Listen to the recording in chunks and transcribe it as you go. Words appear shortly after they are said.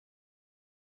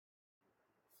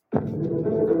بسم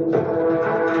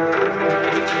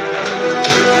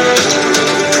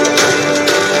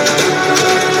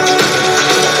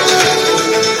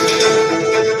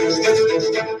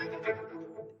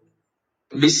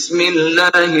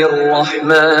الله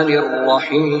الرحمن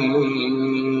الرحيم.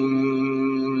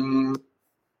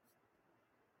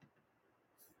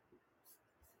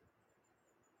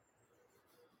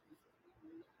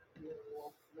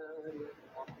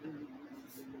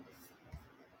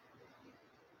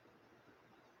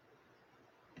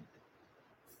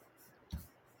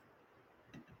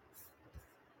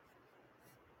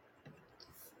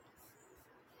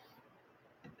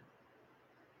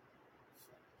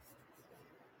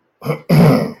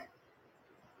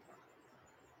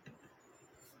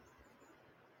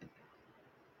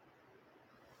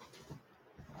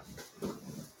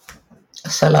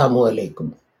 Assalamu alaikum.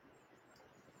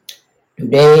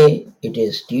 Today it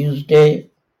is Tuesday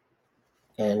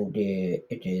and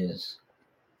it is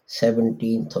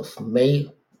 17th of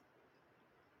May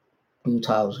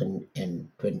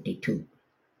 2022.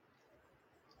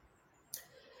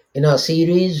 In our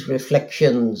series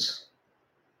Reflections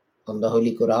on the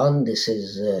Holy Quran, this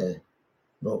is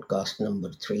broadcast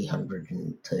number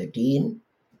 313,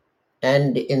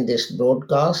 and in this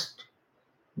broadcast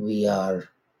we are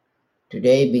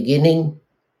today beginning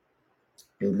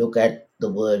to look at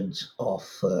the words of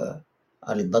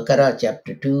Al-Baqarah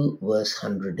chapter 2 verse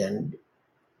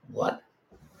 101.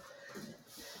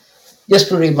 Just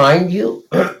to remind you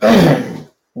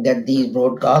that these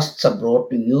broadcasts are brought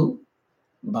to you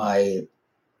by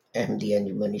Ahmadiyya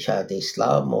Anjuman Ishaat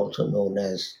Islam, also known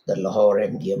as the Lahore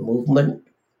Ahmadiyya movement,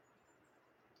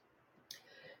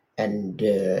 and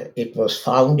it was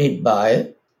founded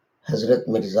by Hazrat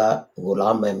Mirza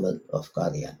Ghulam Ahmad of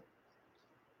Qadian.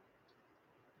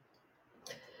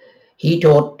 He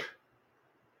taught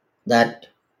that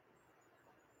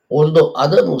although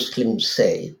other Muslims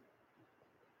say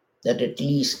that at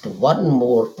least one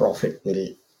more prophet will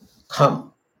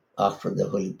come after the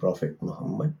Holy Prophet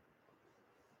Muhammad,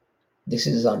 this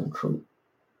is untrue.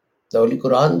 The Holy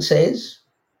Quran says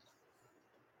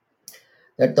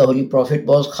that the Holy Prophet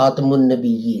was Khatamun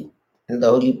Nabiyyin, and the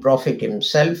Holy Prophet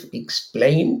himself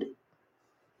explained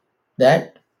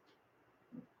that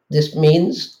this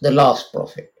means the last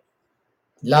prophet,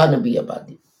 La Nabi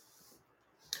Abadi.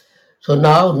 So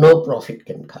now no prophet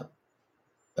can come,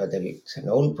 whether it's an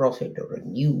old prophet or a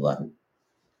new one.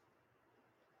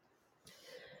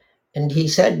 And he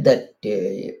said that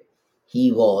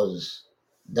he was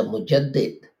the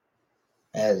Mujaddid,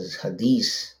 as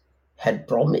Hadith had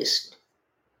promised,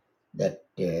 that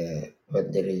when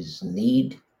there is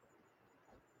need,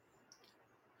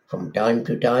 from time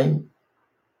to time,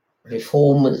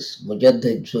 reformers,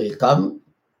 Mujaddids, will come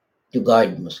to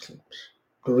guide Muslims,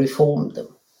 to reform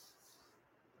them.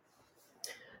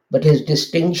 But his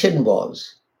distinction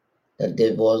was that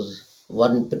there was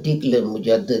one particular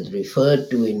Mujaddid referred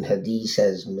to in Hadith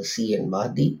as Masih and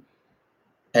Mahdi,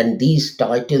 and these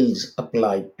titles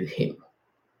applied to him.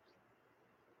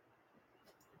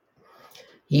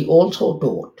 He also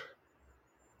taught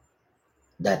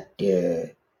that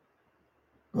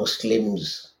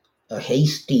Muslims are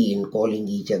hasty in calling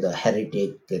each other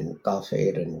heretic and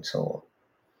kafir and so on.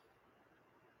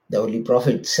 The Holy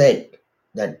Prophet said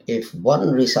that if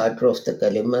one reciter of the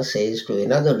kalima says to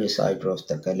another reciter of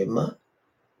the kalima,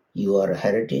 you are a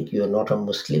heretic, you are not a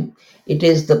Muslim, it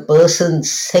is the person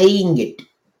saying it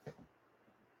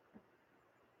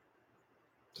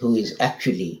who is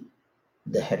actually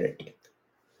the heretic.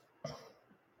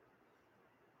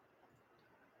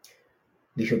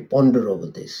 We should ponder over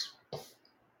this.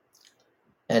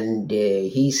 And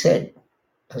he said,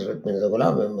 Hazrat Mirza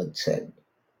Ghulam Ahmad said,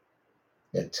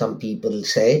 that some people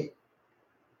say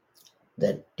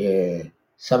that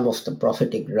some of the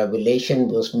prophetic revelation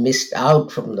was missed out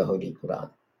from the Holy Quran,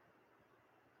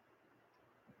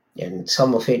 and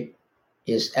some of it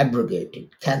is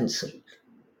abrogated, cancelled.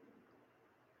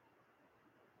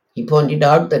 He pointed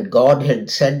out that God had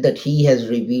said that He has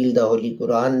revealed the Holy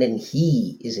Quran and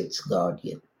He is its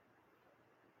guardian.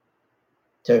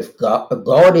 So if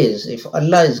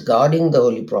Allah is guarding the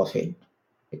Holy Prophet,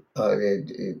 or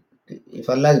if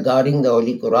Allah is guarding the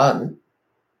Holy Quran,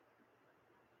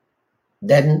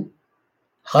 then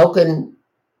how can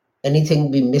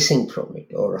anything be missing from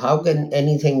it, or how can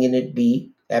anything in it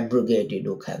be abrogated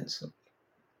or cancelled?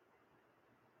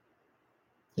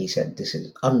 He said this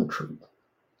is untrue.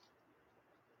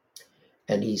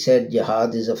 And he said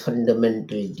jihad is a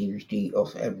fundamental duty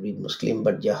of every Muslim,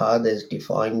 but jihad is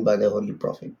defined by the Holy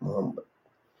Prophet Muhammad.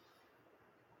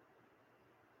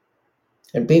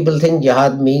 And people think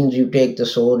jihad means you take the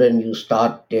sword and you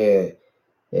start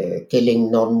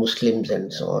killing non-Muslims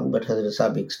and so on. But Hazrat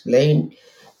Sahib explained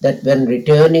that when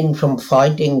returning from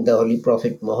fighting, the Holy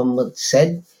Prophet Muhammad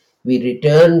said, we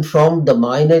return from the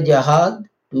minor jihad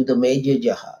to the major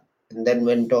jihad. And then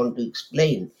went on to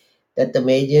explain that the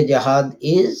major jihad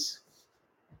is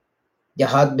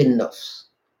jihad bin nafs,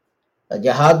 a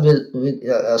jihad with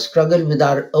a struggle with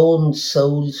our own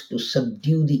souls to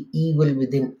subdue the evil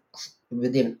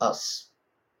within us.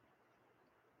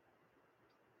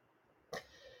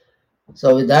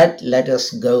 So with that, let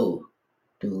us go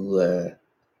to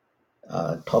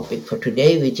our topic for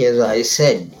today, which, as I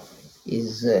said,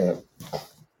 is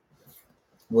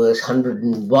verse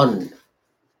 101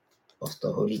 of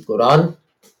the Holy Quran.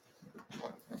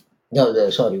 No,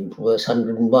 sorry, verse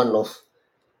 101 of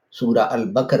Surah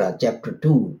Al-Baqarah, chapter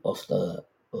 2 of the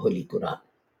Holy Quran.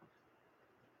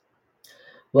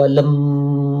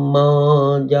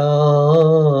 وَلَمَّا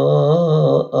جَاءَهُمْ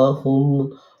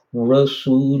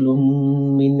رَسُولٌ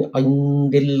مِّنْ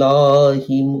عِندِ اللَّهِ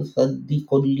مُصَدِّقٌ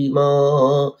لِمَا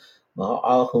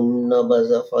مَعَهُمْ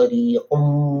نَبَذَ فَرِيقٌ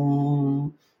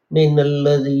مِّنَ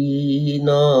الَّذِينَ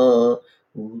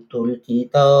أُوتُوا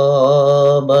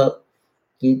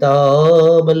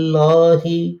كتاب الله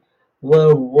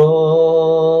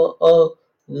وراء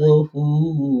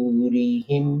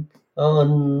ظهورهم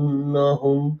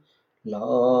أنهم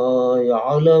لا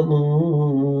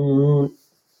يعلمون.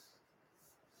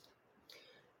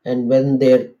 And when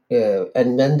there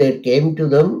came to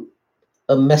them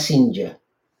a messenger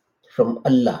from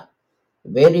Allah,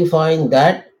 verifying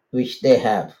that which they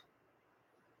have,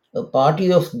 a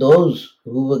party of those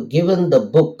who were given the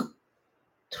book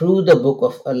through the book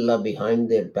of Allah behind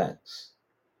their backs,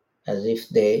 as if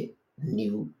they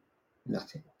knew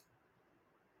nothing.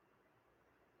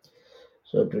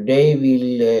 So today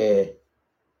we'll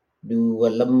do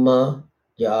Walamma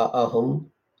Ja'ahum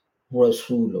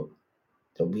Rasulun.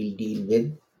 So we'll deal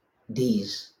with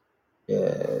these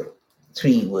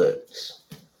three words.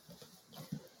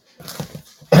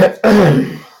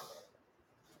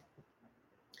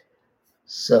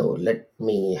 So let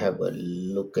me have a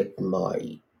look at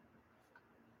my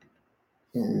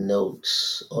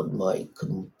notes on my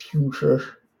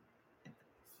computer.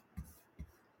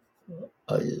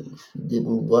 I'll give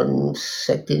me 1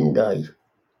 second. I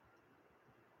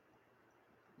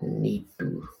need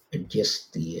to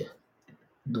adjust the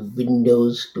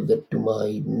windows to get to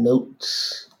my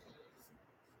notes.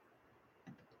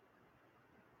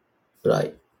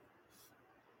 Right.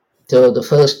 So the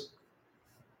first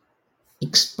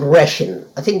expression,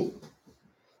 I think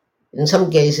in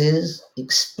some cases,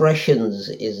 expressions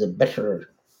is a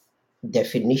better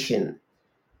definition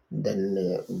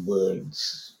than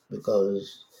words,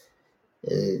 because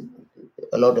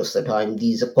a lot of the time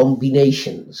these are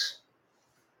combinations.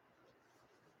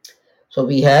 So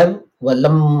we have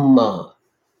walamma,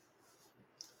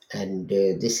 and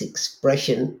this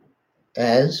expression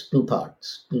has two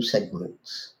parts, two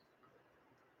segments.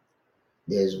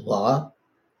 There's wa,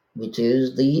 which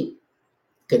is the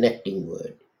connecting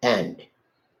word, and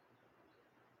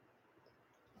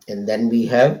then we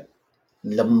have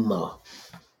lamma.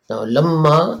 Now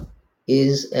lamma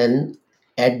is an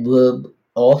adverb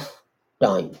of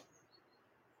time,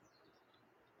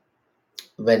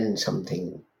 when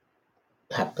something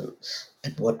happens,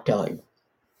 at what time.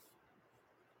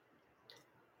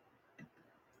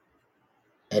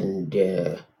 And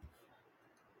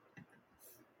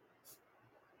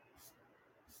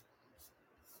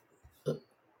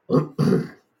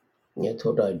I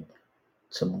thought I'd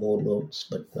some more notes,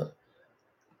 but no.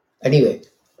 Anyway,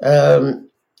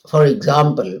 for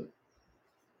example,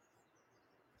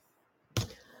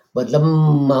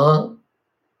 walamma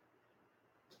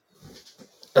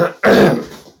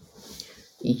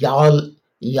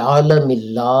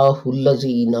ya'lamillahu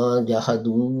allazina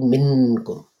jahadu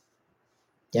minkum.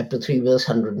 Chapter 3, verse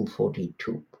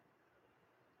 142.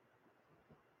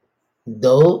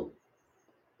 Though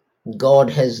God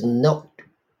has not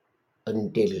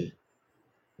until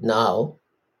now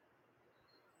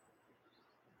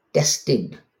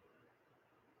tested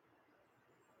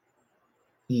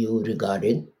you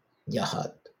regarding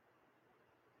jihad.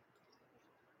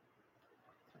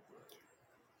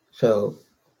 So,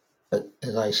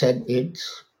 as I said,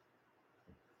 it's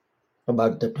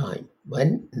about the time.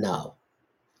 When? Now.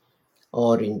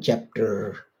 Or in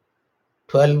chapter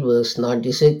 12, verse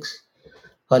 96,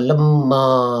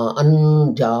 فَلَمَّا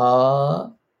أَنْ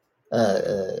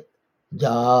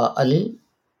جَاءَ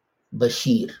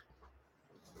الْبَشِيرُ,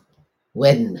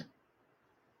 when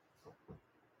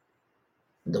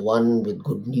the one with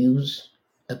good news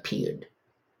appeared.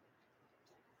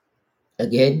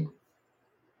 Again,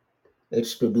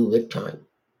 it's to do with time.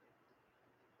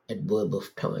 at verb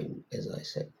of time, as I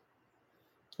said.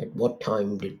 At what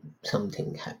time did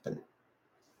something happen?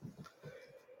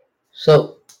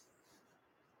 So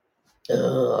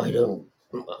I don't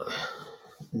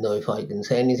know if I can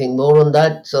say anything more on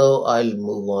that. So I'll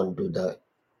move on to the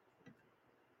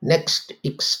next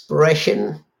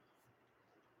expression,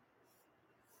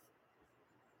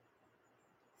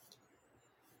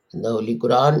 in the Holy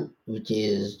Quran, which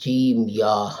is Jim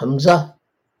Ya Hamza,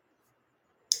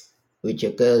 which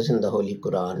occurs in the Holy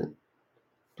Quran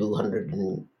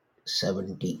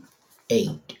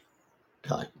 278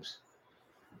 times.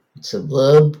 It's a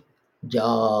verb,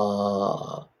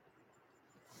 Ja.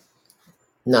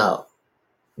 Now,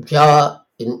 Ja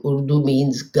in Urdu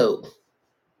means go,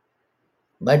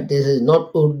 but this is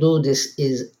not Urdu, this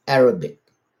is Arabic.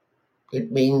 It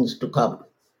means to come.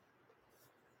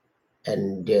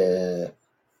 And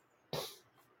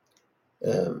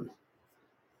um,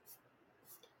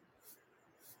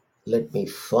 let me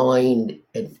find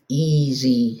an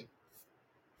easy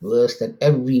verse that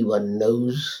everyone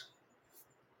knows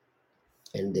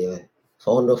and they're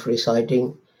fond of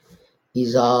reciting.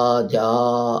 Iza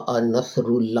ja'a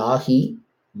nasrullahi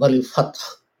wal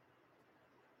fath.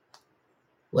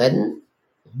 When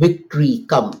victory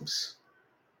comes.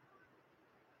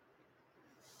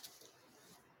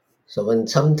 So when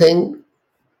something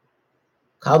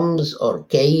comes or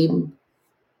came,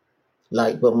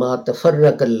 like وَمَا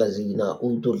تَفَرَّقَ الَّذِينَ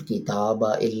أُوتُوا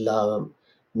الْكِتَابَ إِلَّا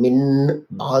مِنْ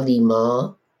بَعْدِ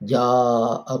مَا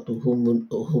جَاءَتْهُمُ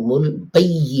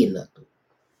الْبَيِّنَةُ.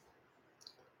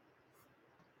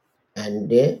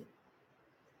 And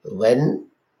when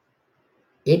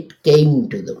it came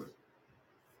to them.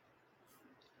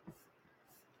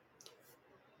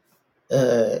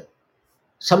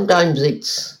 Sometimes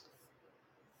it's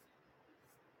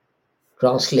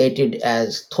translated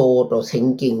as thought or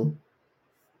thinking.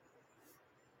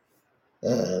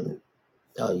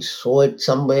 I saw it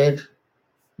somewhere,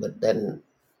 but then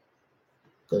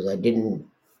because I didn't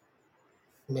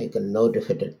make a note of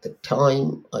it at the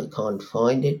time, I can't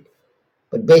find it.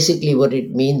 But basically, what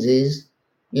it means is,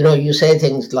 you say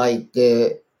things like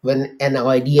when an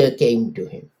idea came to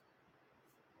him,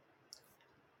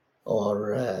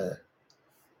 or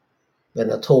when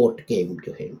a thought came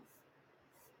to him.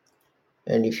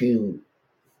 And if you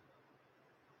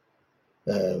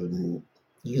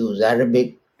use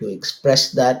Arabic to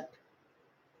express that,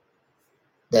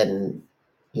 then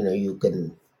you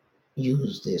can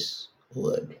use this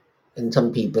word. And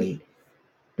some people,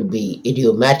 to be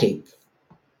idiomatic,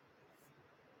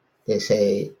 they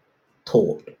say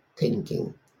thought,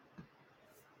 thinking.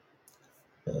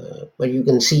 But you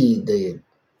can see the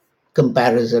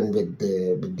comparison with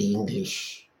the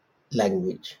English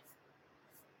language.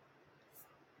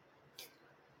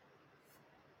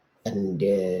 And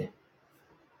it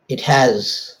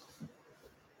has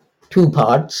two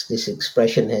parts. This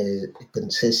expression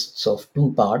consists of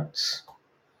two parts.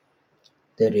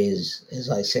 There is, as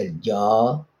I said,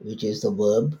 ja, which is the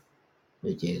verb,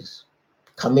 which is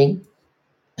coming,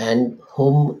 and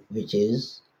hum, which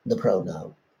is the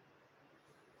pronoun.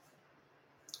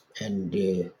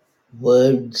 And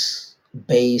words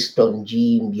based on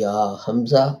Jim, Ya,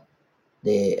 Hamza,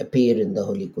 they appear in the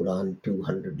Holy Quran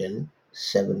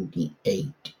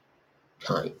 278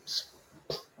 times.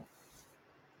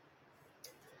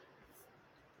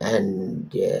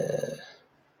 And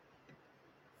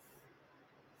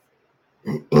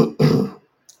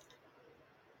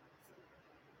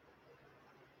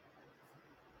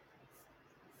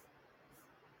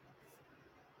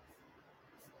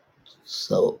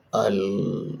so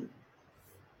I'll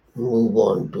move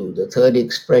on to the third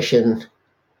expression,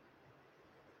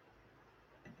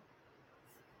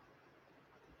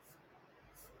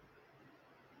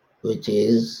 which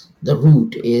is the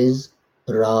root is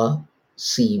Ra,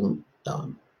 Sim,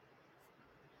 Lam.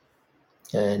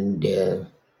 And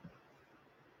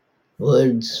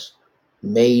words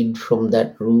made from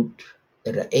that root,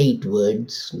 there are 8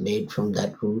 words made from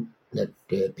that root that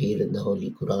appear in the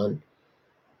Holy Quran.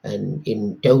 And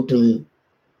in total,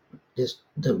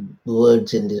 the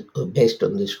words in this, based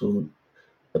on this root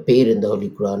appear in the Holy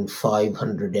Quran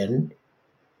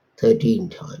 513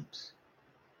 times.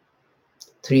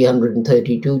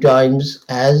 332 times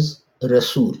as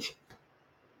Rasul,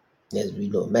 as we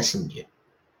know, messenger,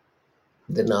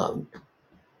 the noun.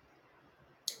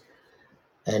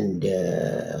 And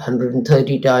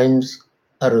 130 times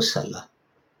Arsala.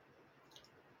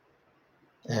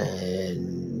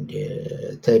 And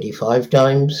 35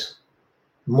 times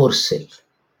Mursil.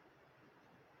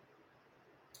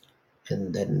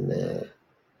 And then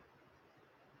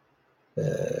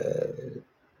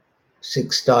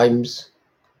 6 times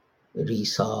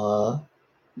Risalat,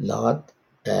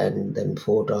 and then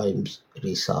 4 times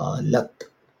Risalat,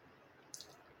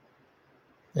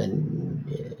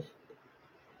 and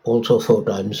also 4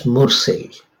 times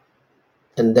Mursil,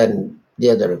 and then the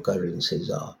other occurrences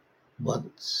are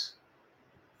once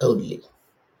only.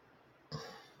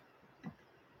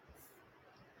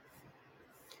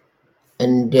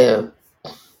 And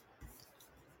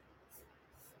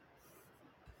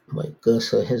my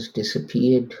cursor has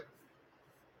disappeared.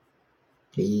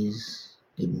 Please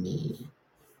give me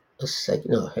a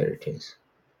second. Oh, here it is.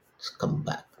 It's come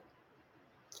back.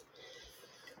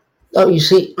 Now you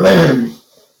see,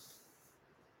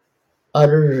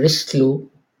 Ar-Rislu,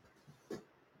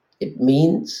 it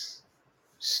means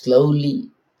slowly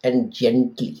and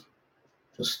gently,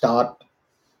 to start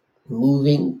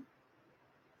moving,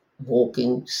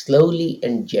 walking slowly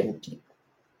and gently.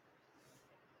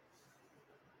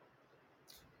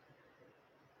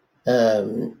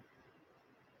 Um,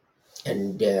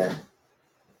 and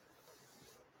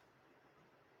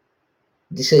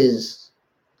this is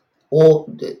all.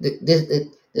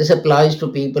 This applies to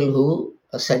people who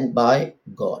are sent by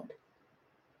God.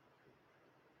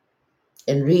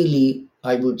 And really,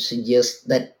 I would suggest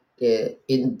that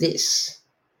in this,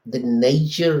 the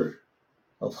nature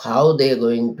of how they are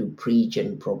going to preach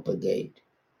and propagate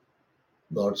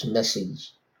God's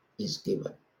message is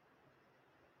given.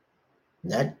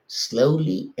 That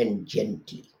slowly and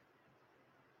gently.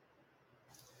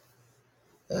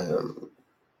 Um,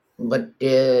 but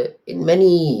in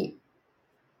many,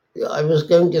 I was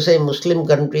going to say Muslim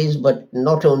countries, but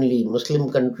not only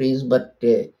Muslim countries, but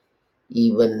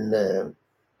even uh,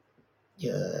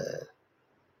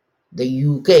 the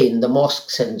UK, in the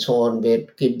mosques and so on, where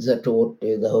kids are taught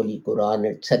the Holy Quran,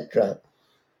 etc.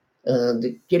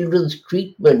 The children's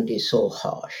treatment is so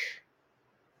harsh.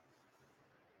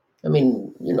 I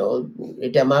mean,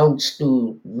 it amounts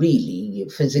to really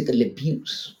physical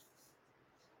abuse,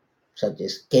 such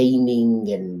as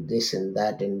caning and this and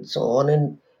that and so on.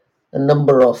 And a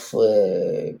number of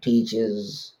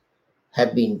teachers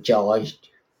have been charged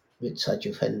with such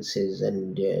offences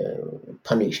and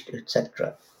punished,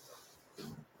 etc.,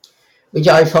 which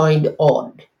I find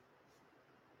odd.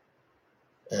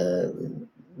 Um,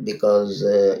 because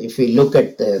if we look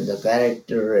at the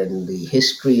character and the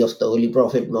history of the Holy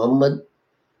Prophet Muhammad,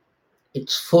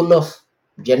 it's full of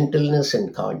gentleness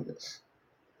and kindness.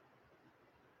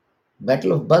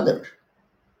 Battle of Badr,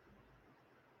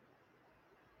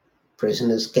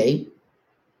 prisoners came.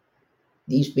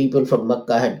 These people from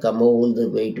Mecca had come all the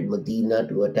way to Medina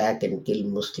to attack and kill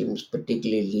Muslims,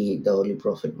 particularly the Holy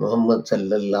Prophet Muhammad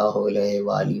sallallahu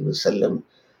alaihi wasallam,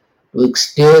 to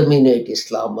exterminate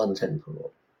Islam once and for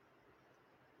all.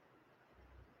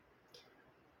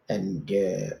 And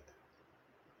they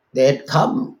had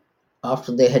come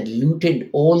after they had looted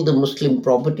all the Muslim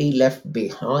property left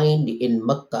behind in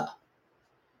Mecca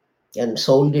and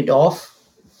sold it off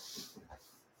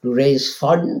to raise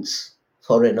funds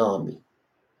for an army.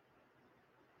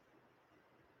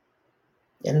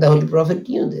 And the Holy Prophet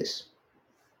knew this.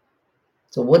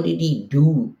 So, what did he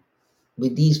do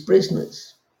with these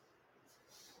prisoners?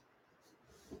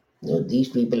 These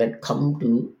people had come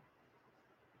to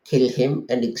kill him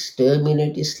and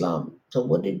exterminate Islam. So,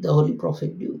 what did the Holy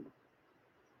Prophet do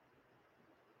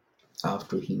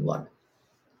after he won?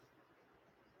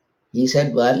 He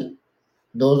said, well,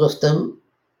 those of them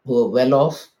who are well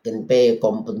off can pay a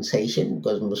compensation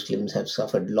because Muslims have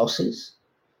suffered losses,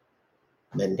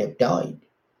 men have died,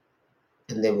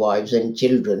 and their wives and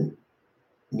children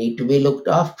need to be looked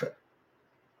after.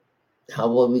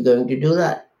 How are we going to do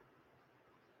that?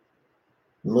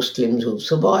 Muslims who've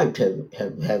survived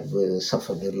have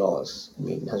suffered a loss. I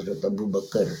mean, Hazrat Abu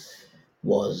Bakr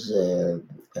was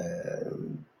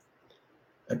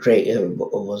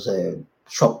was a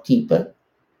shopkeeper.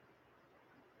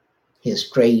 His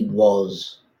trade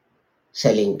was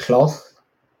selling cloth.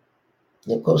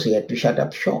 And of course, he had to shut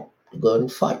up shop to go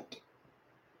and fight.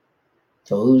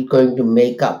 So, who's going to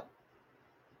make up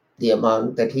the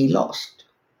amount that he lost?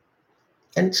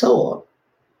 And so on.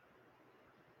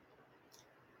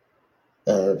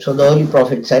 So the Holy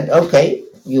Prophet said, okay,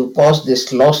 you caused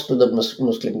this loss to the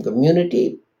Muslim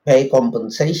community, pay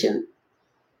compensation,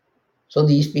 so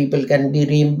these people can be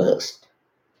reimbursed.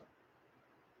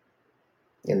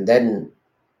 And then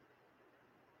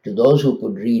to those who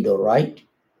could read or write,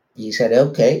 he said,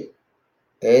 okay,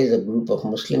 here's a group of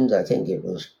Muslims, I think it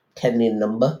was 10 in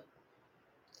number,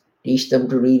 teach them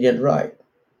to read and write.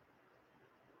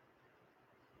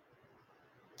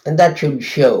 And that should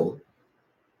show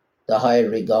the high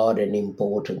regard and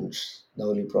importance the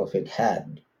Holy Prophet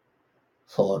had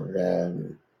for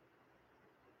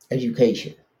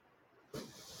education.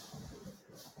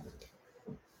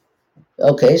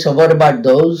 Okay, so what about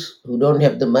those who don't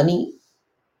have the money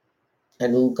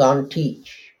and who can't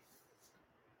teach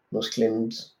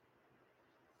Muslims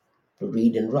to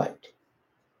read and write?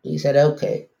 He said,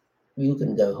 okay, you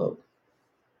can go home.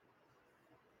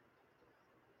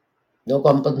 No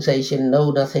compensation,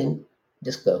 no nothing,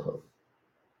 just go home.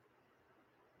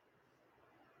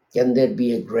 Can there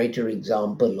be a greater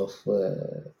example of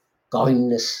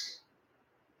kindness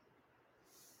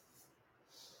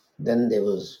than there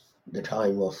was the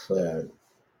time of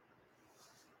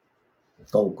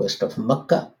conquest of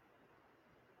Mecca,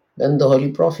 than the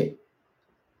Holy Prophet?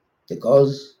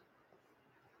 Because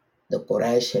the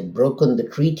Quraysh had broken the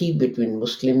treaty between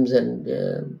Muslims and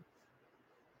the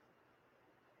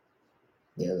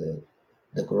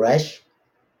Quraysh.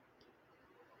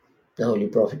 The Holy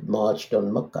Prophet marched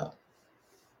on Mecca.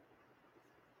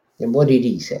 And what did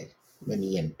he say when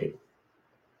he entered?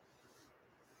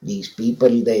 These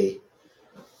people, they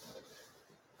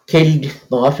killed,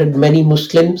 martyred many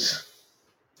Muslims,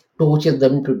 tortured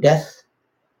them to death.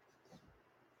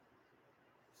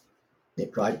 They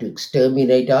tried to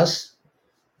exterminate us.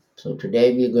 So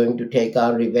today we're going to take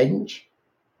our revenge.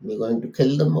 We're going to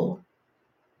kill them all.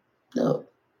 No.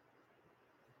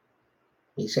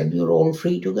 He said, you're all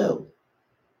free to go.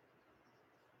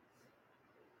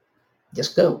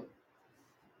 Just go.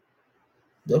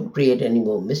 Don't create any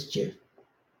more mischief.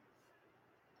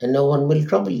 And no one will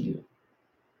trouble you.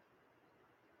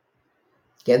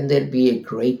 Can there be a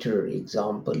greater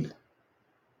example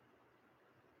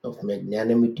of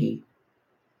magnanimity,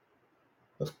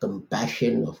 of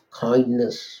compassion, of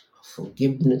kindness, of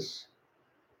forgiveness?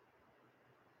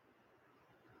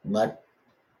 But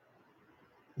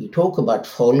we talk about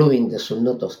following the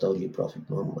sunnah of the Holy Prophet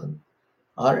Muhammad.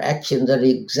 Our actions are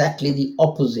exactly the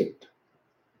opposite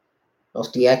of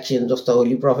the actions of the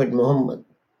Holy Prophet Muhammad.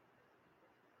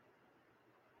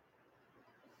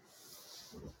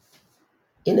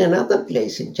 In another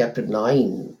place, in chapter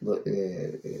 9,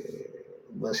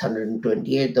 verse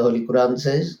 128, the Holy Quran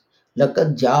says,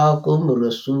 لَقَدْ جَاءَكُمْ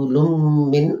رَسُولٌ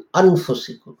مِّنْ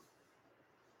أَنفُسِكُمْ.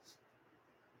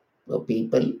 O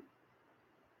people,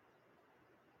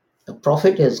 a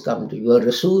prophet has come to you, a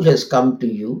Rasul has come to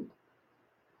you,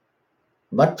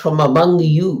 but from among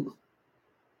you.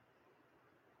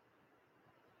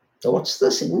 So what's the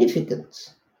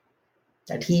significance?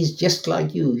 That he's just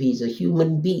like you, he's a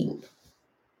human being.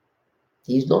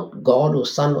 He's not God or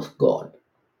son of God.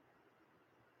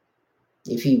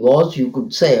 If he was, you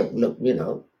could say, look,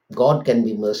 God can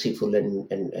be merciful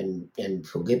and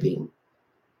forgiving.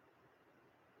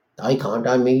 I can't,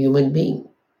 I'm a human being.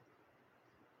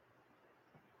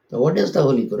 Now, what does the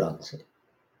Holy Quran say?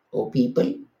 O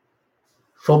people,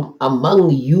 from among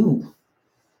you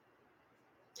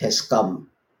has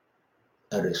come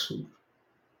a Rasul.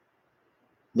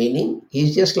 Meaning,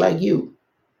 he's just like you.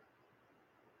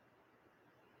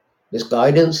 This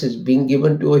guidance is being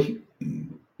given to a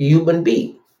human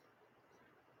being.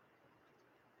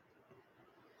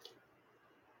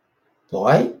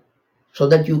 Why? So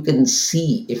that you can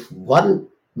see if one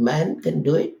man can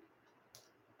do it,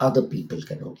 other people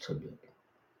can also do it.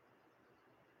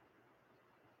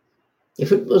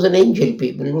 If it was an angel,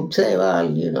 people would say,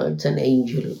 well, it's an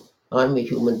angel. I'm a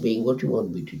human being. What do you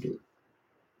want me to do?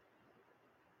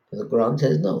 The Quran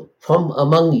says, no, from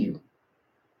among you.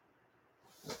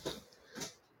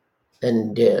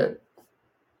 And the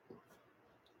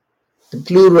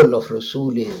plural of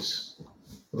Rasul is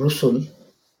Rusul.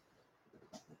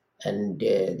 And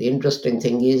the interesting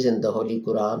thing is, in the Holy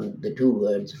Quran, the two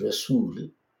words Rasul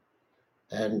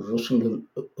and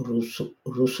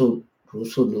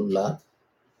Rusulullah,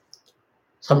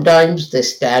 sometimes they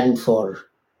stand for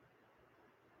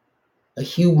a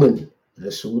human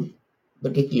Rasul,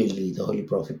 particularly the Holy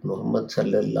Prophet Muhammad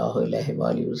sallallahu alaihi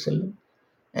wasallam,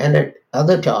 and at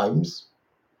other times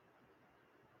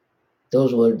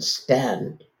those words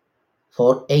stand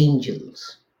for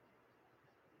angels.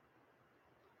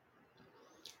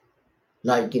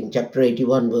 Like in chapter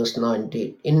 81, verse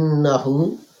 19,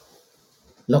 Innahu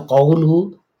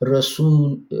laqawlu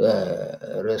Rasulin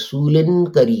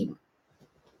Kareem.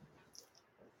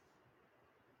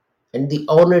 And the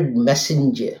honored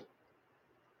messenger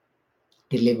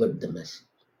delivered the message.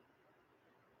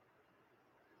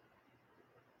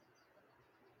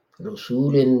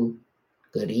 Rasulin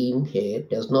Kareem here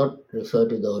does not refer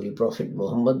to the Holy Prophet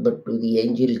Muhammad, but to the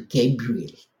angel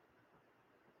Gabriel.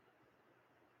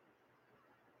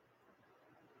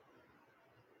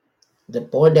 The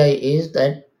point is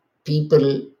that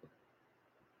people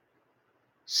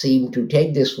seem to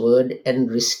take this word and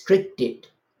restrict it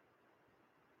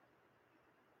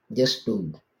just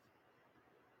to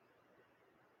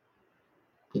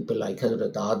people like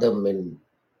Hazrat Adam and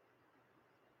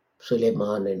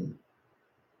Suleiman and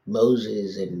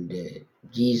Moses and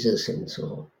Jesus and so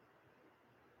on.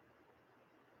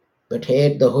 But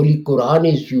here the Holy Quran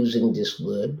is using this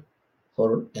word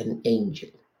for an angel.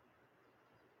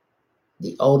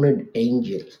 The honored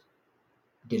angel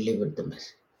delivered the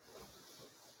message.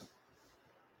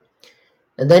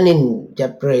 And then in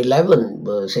chapter 11,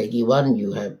 verse 81,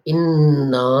 you have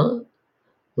Inna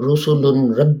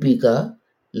Rusulun Rabbika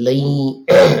Layya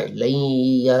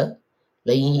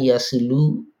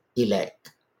Yasilu Ilaik.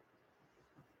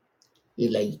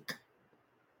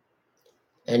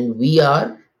 And we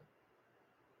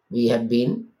have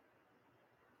been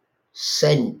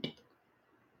sent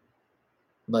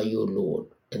by your Lord,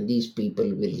 and these people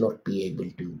will not be able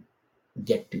to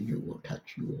get to you or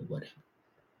touch you or whatever.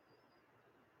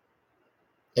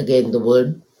 Again, the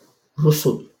word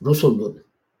Rusulun.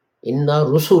 Inna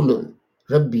Rusulun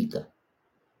Rabbika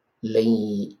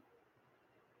Lay,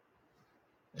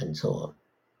 and so on.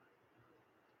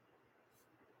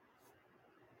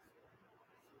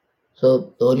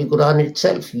 So the Holy Quran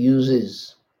itself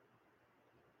uses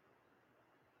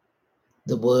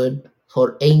the word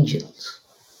for angels.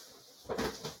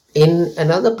 In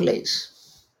another place,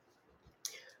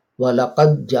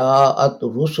 وَلَقَدْ جَاءَتْ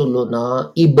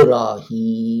رُسُلُنَا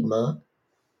إِبْرَاهِيمَ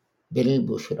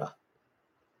بِالْبُشْرَى.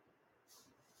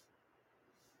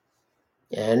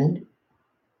 And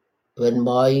when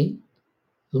my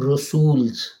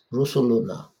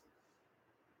Rusuluna,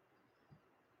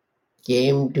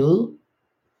 came to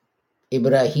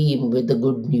Ibrahim with the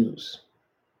good news.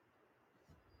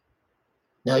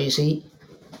 Now you see,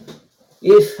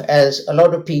 if, as a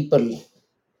lot of people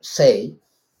say,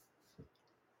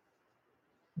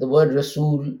 the word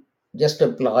Rasul just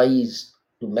applies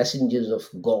to messengers of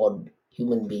God,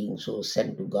 human beings who are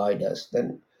sent to guide us,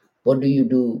 then what do you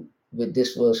do with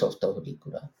this verse of the Holy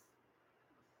Quran?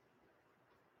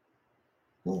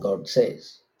 And God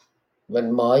says,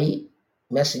 when my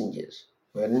messengers,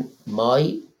 when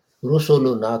my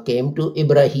Rusuluna came to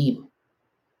Ibrahim,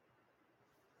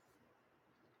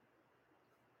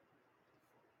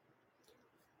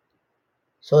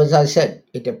 so as I said,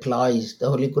 it applies, the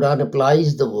Holy Quran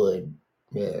applies the word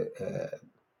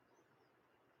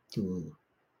to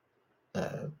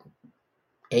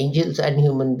angels and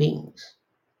human beings.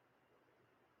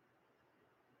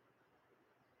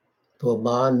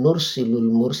 وَمَا نُرْسِلُ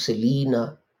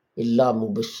الْمُرْسِلِينَ إِلَّا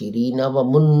مُبَشِّرِينَ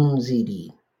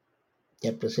وَمُنْذِرِينَ.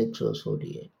 Chapter 6, verse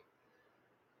 48.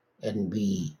 And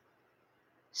we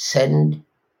send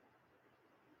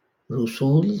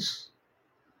Rusuls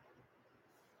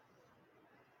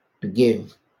to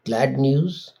give glad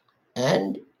news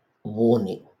and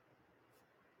warning.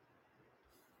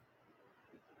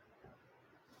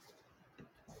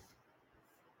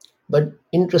 But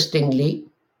interestingly,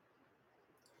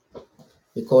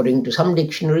 according to some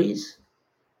dictionaries,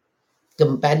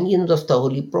 companions of the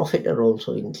Holy Prophet are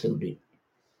also included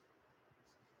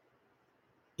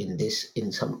in this, in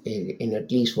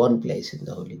at least one place in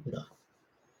the Holy Quran.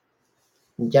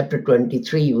 In chapter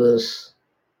 23, verse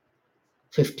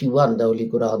 51, the Holy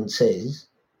Quran says,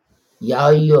 Ya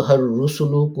ayyuhar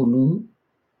rusulu kulu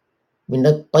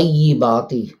minat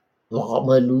tayyibati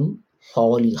wa'amalu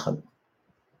salihan.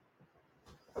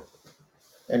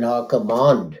 And our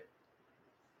command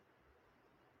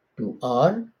to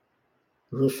our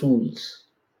Rusuls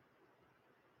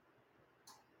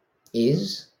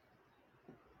is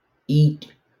eat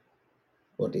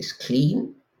what is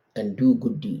clean and do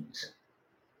good deeds.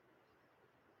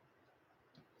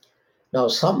 Now,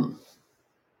 some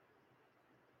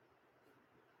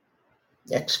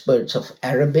experts of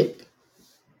Arabic,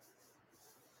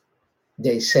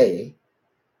 they say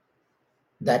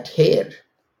that here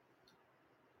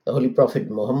the Holy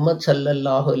Prophet Muhammad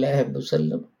sallallahu alaihi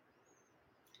wasallam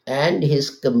and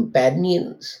his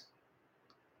companions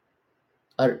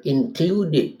are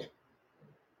included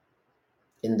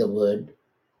in the word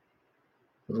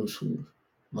Rusul,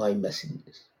 my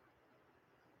messengers.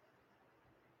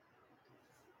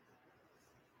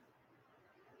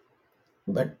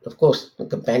 But of course, the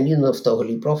companions of the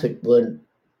Holy Prophet weren't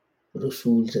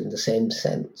Rusuls in the same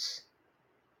sense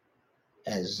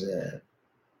as the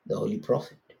Holy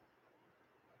Prophet.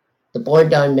 The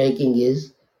point I'm making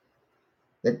is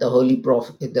that the Holy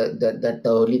Prophet, that the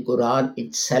Holy Quran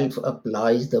itself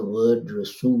applies the word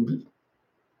Rasul to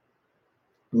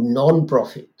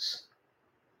non-prophets.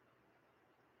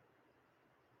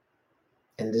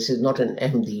 And this is not an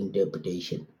Ahmadi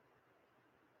interpretation.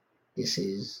 This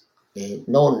is a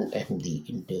non-Ahmadi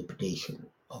interpretation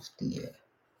of the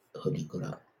Holy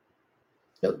Quran.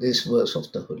 this verse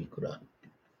of the Holy Quran.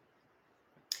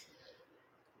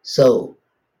 So,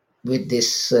 with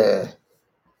this,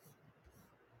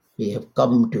 we have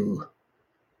come to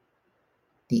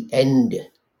the end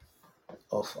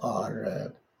of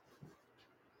our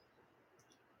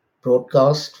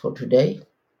broadcast for today.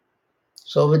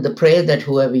 So, with the prayer that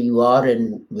whoever you are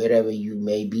and wherever you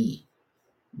may be,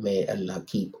 may Allah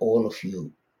keep all of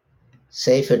you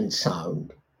safe and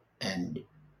sound and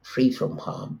free from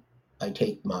harm, I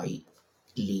take my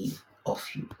leave of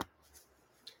you.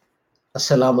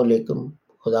 Assalamu alaikum,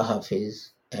 Khuda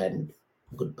Hafiz, and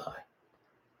goodbye.